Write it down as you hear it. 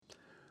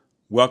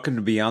Welcome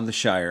to Beyond the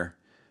Shire.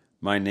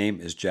 My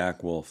name is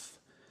Jack Wolf.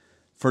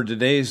 For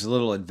today's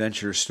little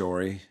adventure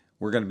story,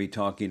 we're going to be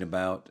talking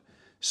about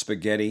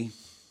spaghetti,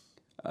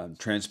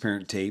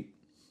 transparent tape,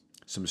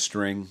 some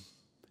string,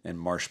 and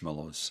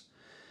marshmallows.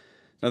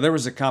 Now, there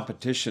was a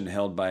competition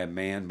held by a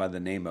man by the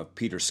name of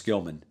Peter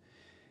Skillman,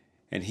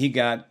 and he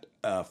got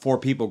four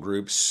people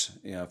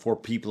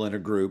in a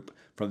group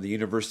from the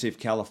University of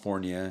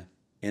California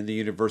and the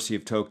University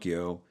of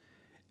Tokyo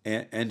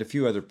and a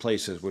few other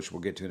places, which we'll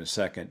get to in a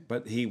second.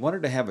 But he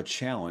wanted to have a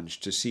challenge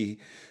to see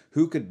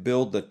who could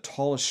build the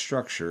tallest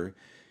structure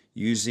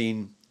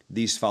using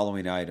these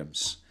following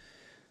items: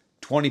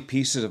 20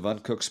 pieces of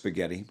uncooked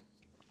spaghetti,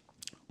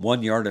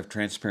 1 yard of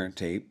transparent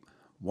tape,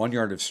 1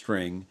 yard of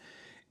string,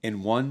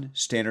 and 1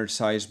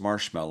 standard-sized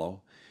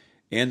marshmallow.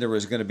 And there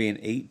was going to be an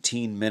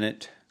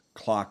 18-minute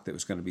clock that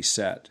was going to be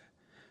set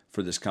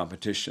for this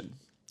competition.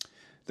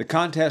 The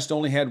contest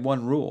only had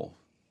one rule: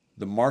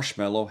 the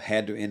marshmallow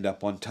had to end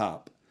up on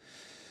top.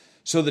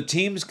 So the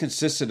teams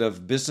consisted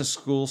of business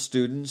school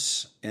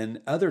students, and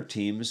other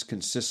teams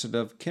consisted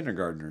of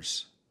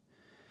kindergartners.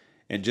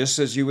 And just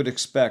as you would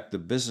expect, the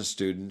business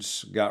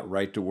students got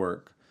right to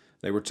work.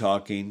 They were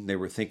talking, they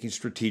were thinking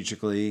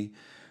strategically,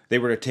 they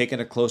were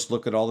taking a close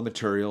look at all the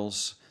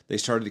materials. They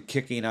started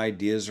kicking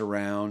ideas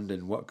around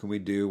and what can we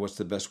do, what's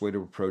the best way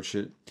to approach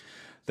it.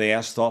 They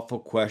asked thoughtful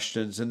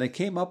questions, and they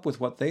came up with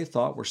what they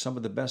thought were some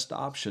of the best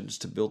options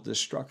to build this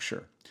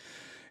structure.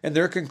 And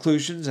their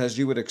conclusions, as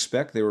you would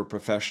expect, they were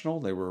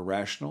professional, they were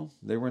rational,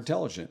 they were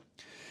intelligent.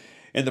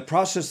 And the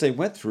process they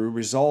went through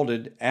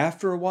resulted,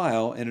 after a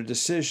while, in a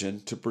decision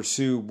to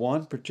pursue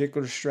one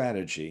particular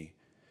strategy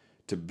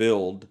to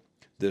build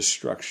this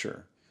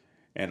structure.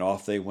 And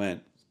off they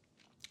went.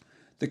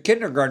 The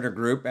kindergartner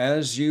group,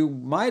 as you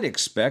might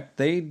expect,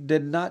 they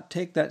did not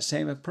take that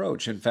same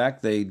approach. In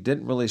fact, they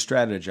didn't really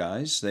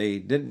strategize. They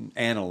didn't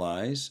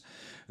analyze.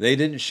 They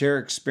didn't share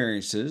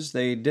experiences.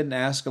 They didn't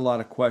ask a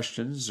lot of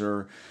questions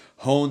or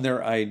hone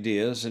their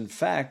ideas. In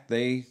fact,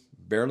 they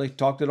barely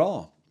talked at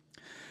all.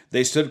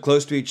 They stood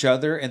close to each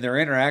other, and their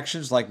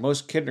interactions, like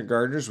most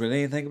kindergartners, were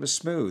anything but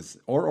smooth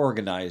or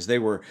organized. They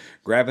were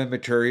grabbing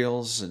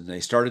materials, and they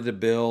started to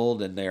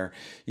build, and they're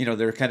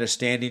kind of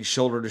standing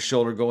shoulder to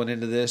shoulder going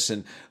into this,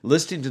 and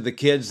listening to the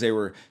kids. They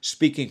were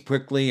speaking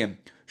quickly and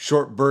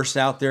short bursts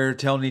out there,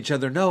 telling each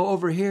other, "No,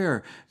 over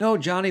here. No,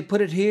 Johnny,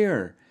 put it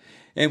here."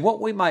 And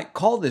what we might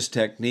call this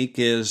technique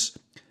is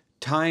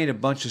tying a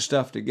bunch of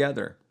stuff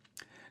together.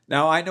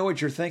 Now, I know what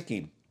you're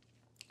thinking.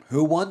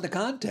 Who won the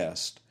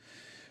contest?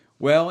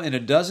 Well, in a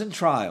dozen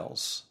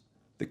trials,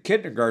 the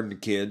kindergarten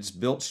kids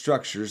built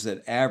structures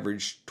that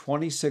averaged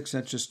 26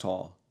 inches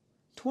tall.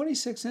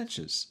 26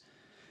 inches.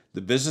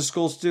 The business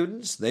school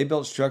students, they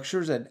built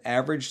structures that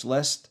averaged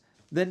less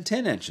than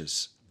 10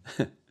 inches.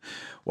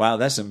 Wow,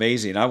 that's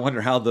amazing. I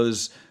wonder how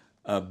those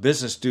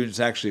business students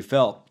actually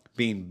felt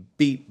being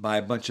beat by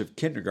a bunch of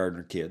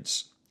kindergartner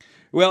kids.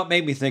 Well, it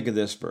made me think of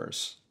this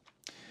verse.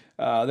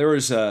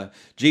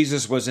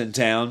 Jesus was in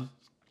town,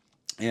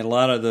 and a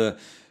lot of the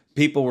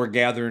people were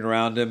gathering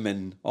around him,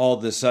 and all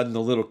of a sudden the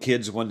little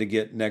kids wanted to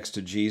get next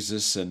to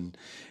Jesus, and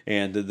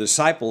the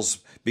disciples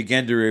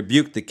began to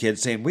rebuke the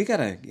kids, saying, "We got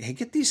to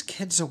get these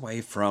kids away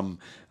from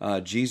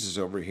Jesus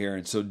over here."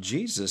 And so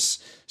Jesus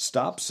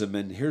stops them,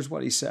 and here's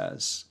what he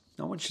says.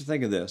 I want you to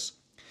think of this.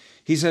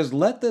 He says,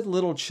 "Let the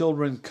little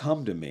children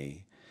come to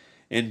me,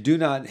 and do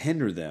not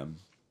hinder them."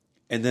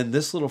 And then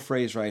this little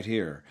phrase right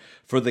here: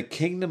 "For the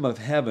kingdom of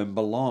heaven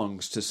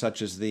belongs to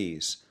such as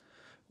these."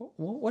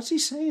 What's he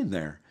saying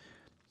there?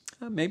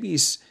 Maybe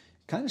he's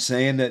kind of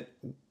saying that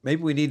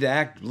maybe we need to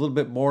act a little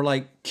bit more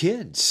like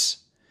kids.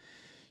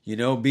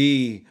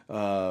 Be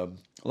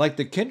like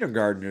the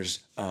kindergartners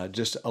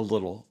just a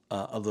little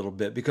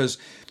bit. Because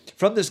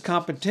from this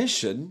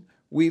competition,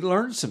 we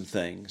learn some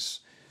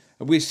things.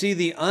 We see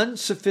the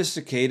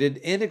unsophisticated,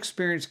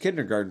 inexperienced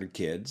kindergartner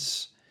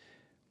kids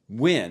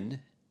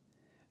win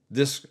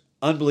this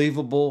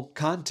unbelievable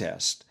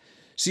contest.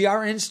 See,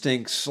 our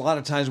instincts, a lot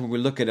of times when we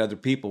look at other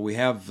people, we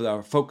have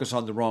our focus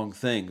on the wrong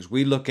things.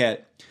 We look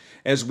at,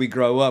 as we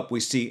grow up, we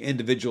see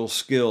individual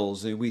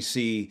skills, and we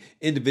see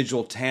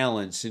individual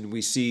talents, and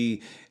we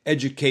see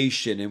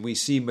education, and we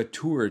see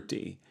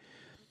maturity.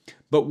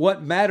 But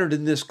what mattered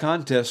in this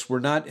contest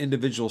were not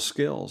individual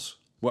skills.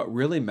 What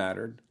really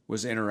mattered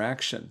was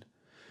interaction.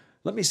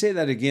 Let me say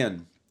that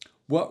again.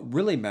 What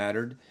really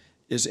mattered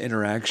is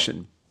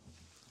interaction.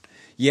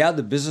 Yeah,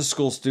 the business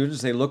school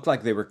students, they looked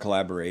like they were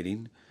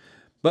collaborating.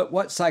 But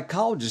what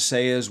psychologists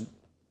say is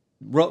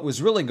what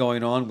was really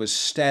going on was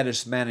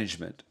status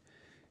management.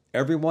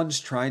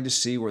 Everyone's trying to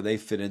see where they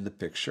fit in the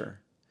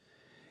picture.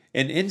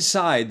 And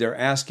inside, they're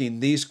asking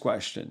these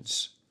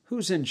questions.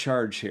 Who's in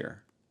charge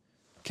here?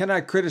 Can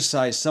I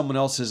criticize someone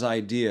else's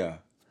idea?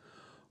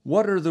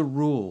 What are the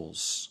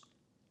rules?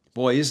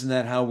 Boy, isn't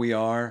that how we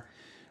are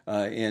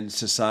in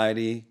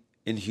society?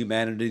 In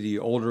humanity, the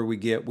older we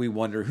get, we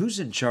wonder, who's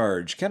in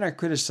charge? Can I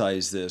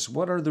criticize this?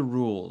 What are the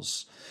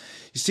rules?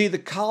 You see, the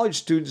college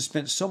students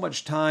spent so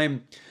much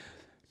time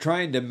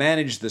trying to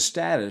manage the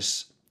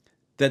status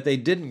that they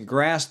didn't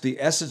grasp the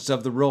essence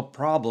of the real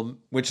problem,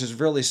 which is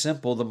really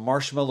simple. The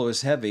marshmallow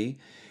is heavy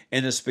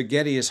and the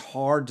spaghetti is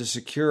hard to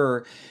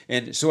secure.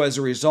 And so as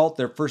a result,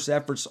 their first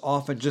efforts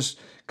often just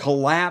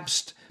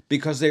collapsed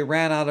because they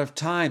ran out of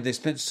time. They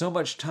spent so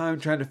much time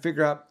trying to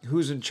figure out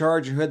who's in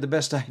charge and who had the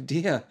best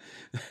idea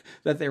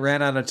that they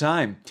ran out of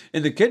time.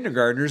 And the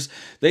kindergartners,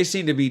 they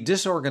seemed to be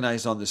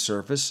disorganized on the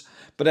surface,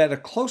 but at a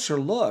closer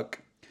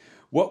look,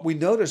 what we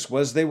noticed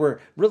was they were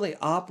really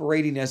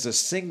operating as a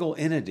single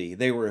entity.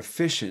 They were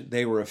efficient.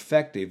 They were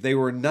effective. They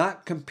were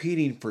not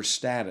competing for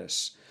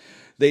status.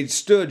 They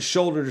stood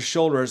shoulder to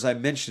shoulder, as I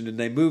mentioned, and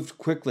they moved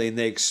quickly, and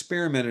they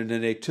experimented,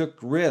 and they took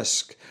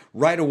risk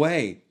right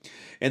away.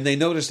 And they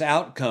noticed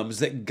outcomes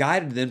that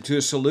guided them to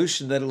a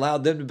solution that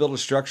allowed them to build a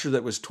structure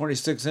that was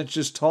 26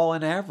 inches tall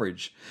on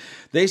average.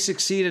 They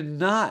succeeded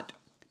not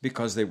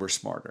because they were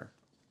smarter.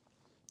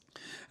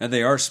 And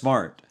they are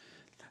smart.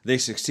 They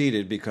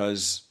succeeded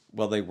because,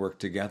 well, they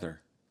worked together.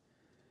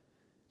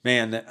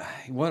 Man,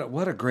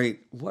 what a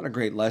great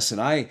lesson.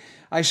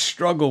 I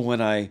struggle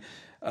when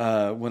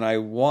I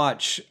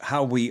watch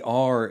how we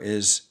are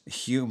as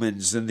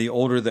humans and the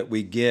older that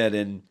we get,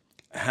 and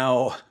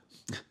how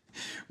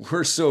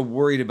we're so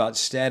worried about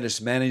status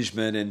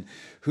management and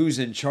who's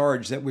in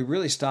charge that we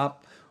really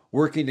stop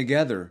working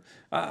together.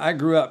 I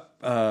grew up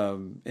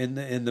in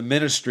the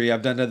ministry.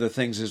 I've done other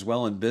things as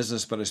well in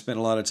business, but I spent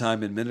a lot of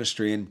time in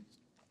ministry. And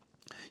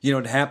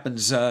it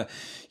happens,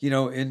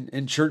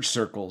 in church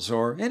circles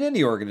or in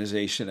any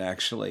organization,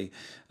 actually.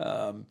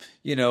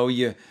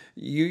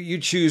 You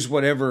choose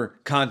whatever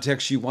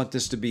context you want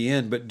this to be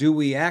in, but do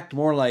we act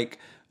more like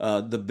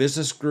the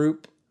business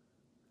group,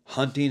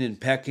 hunting and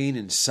pecking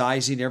and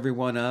sizing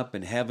everyone up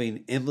and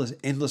having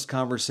endless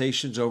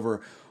conversations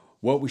over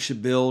what we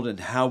should build and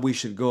how we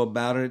should go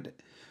about it,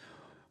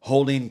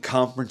 holding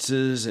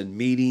conferences and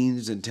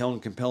meetings and telling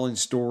compelling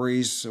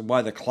stories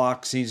why the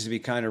clock seems to be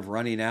kind of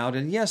running out?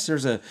 And yes,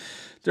 there's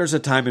a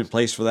time and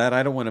place for that.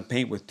 I don't want to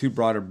paint with too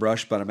broad a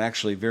brush, but I'm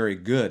actually very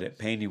good at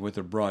painting with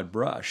a broad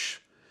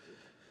brush.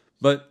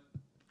 But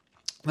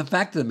the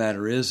fact of the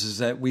matter is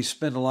that we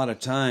spend a lot of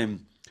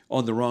time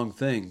on the wrong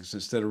things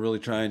instead of really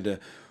trying to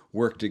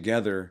work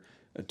together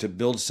to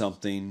build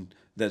something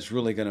that's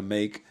really going to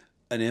make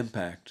an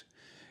impact.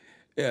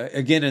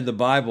 Again, in the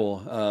Bible,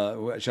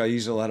 which I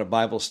use a lot of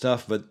Bible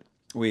stuff, but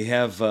we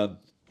have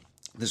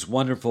this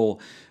wonderful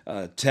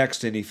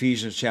text in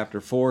Ephesians chapter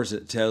 4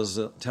 that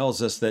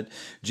tells us that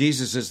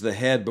Jesus is the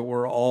head, but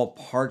we're all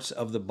parts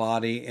of the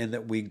body, and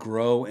that we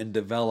grow and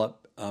develop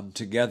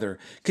together.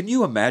 Can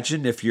you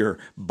imagine if your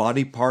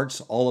body parts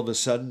all of a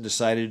sudden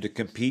decided to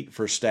compete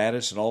for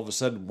status and all of a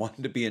sudden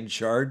wanted to be in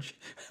charge?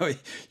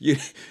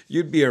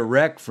 You'd be a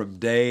wreck from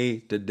day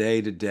to day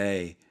to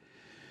day.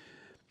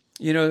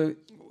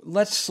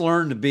 Let's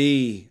learn to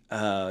be,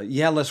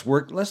 let's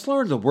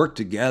learn to work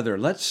together.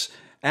 Let's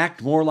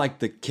act more like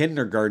the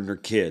kindergartner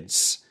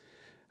kids.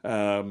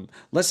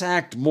 Let's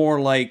act more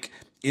like,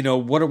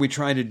 what are we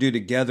trying to do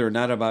together,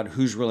 not about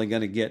who's really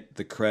going to get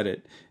the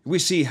credit. We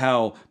see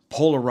how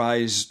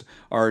polarized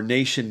our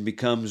nation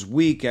becomes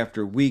week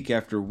after week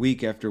after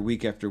week after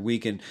week after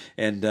week. And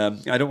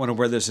I don't want to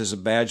wear this as a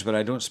badge, but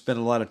I don't spend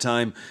a lot of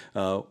time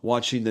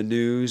watching the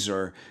news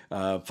or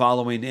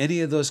following any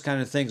of those kind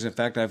of things. In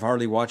fact, I've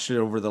hardly watched it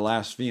over the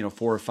last 4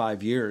 or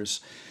 5 years.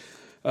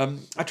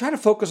 I try to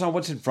focus on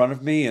what's in front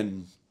of me,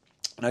 and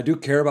I do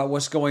care about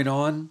what's going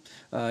on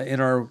in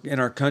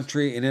our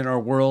country and in our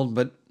world.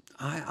 But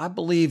I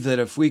believe that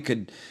if we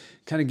could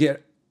kind of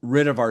get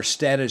rid of our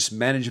status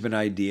management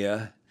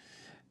idea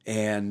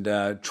and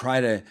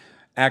try to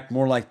act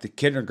more like the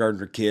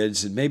kindergartner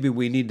kids, and maybe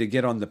we need to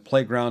get on the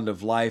playground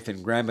of life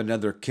and grab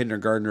another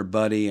kindergartner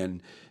buddy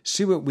and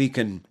see what we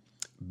can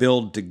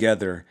build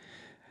together.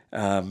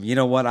 You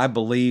know what? I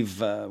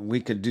believe we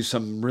could do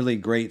some really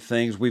great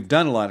things. We've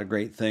done a lot of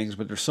great things,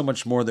 but there's so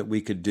much more that we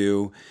could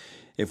do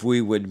if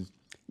we would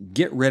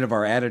get rid of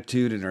our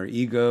attitude and our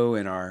ego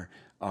and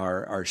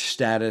our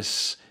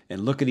status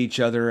and look at each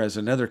other as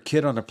another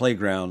kid on the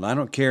playground. I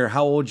don't care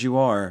how old you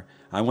are.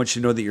 I want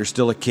you to know that you're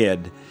still a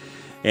kid.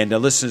 And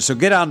listen, so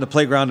get out on the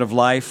playground of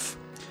life.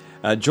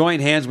 Join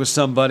hands with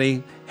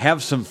somebody.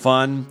 Have some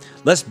fun.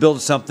 Let's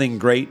build something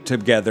great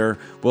together.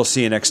 We'll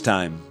see you next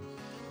time.